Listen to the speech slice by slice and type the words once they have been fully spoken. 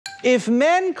If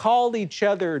men called each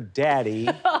other daddy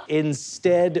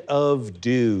instead of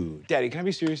dude. Daddy, can I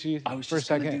be serious with you I was for a just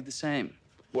gonna second? do the same.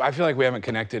 Well, I feel like we haven't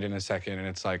connected in a second, and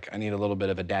it's like I need a little bit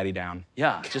of a daddy down.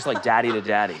 Yeah, just like daddy to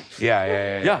daddy.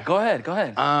 Yeah. Yeah, go ahead, go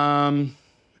ahead.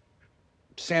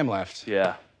 Sam left.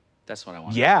 Yeah, that's what I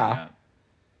wanted. Yeah?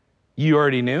 You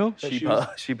already knew?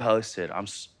 She posted, I'm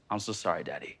so sorry,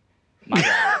 daddy. My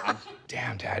bad.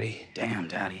 Damn, daddy. Damn,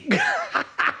 daddy. Shit.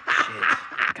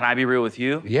 Can I be real with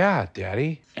you? Yeah,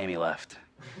 daddy. Amy left.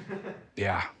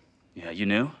 Yeah. Yeah, you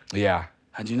knew? Yeah.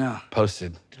 How'd you know?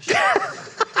 Posted.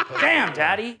 Damn,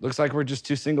 daddy. Looks like we're just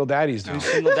two single daddies now. Two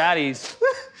single daddies.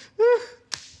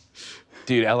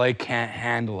 Dude, LA can't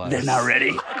handle us. They're not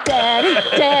ready.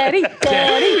 Daddy.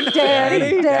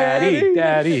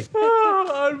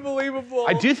 Unbelievable.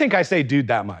 I do think I say dude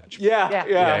that much.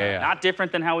 Yeah. Not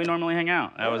different than how we normally hang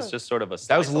out. That was just sort of a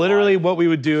That was literally what we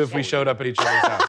would do if we showed up at each other's house.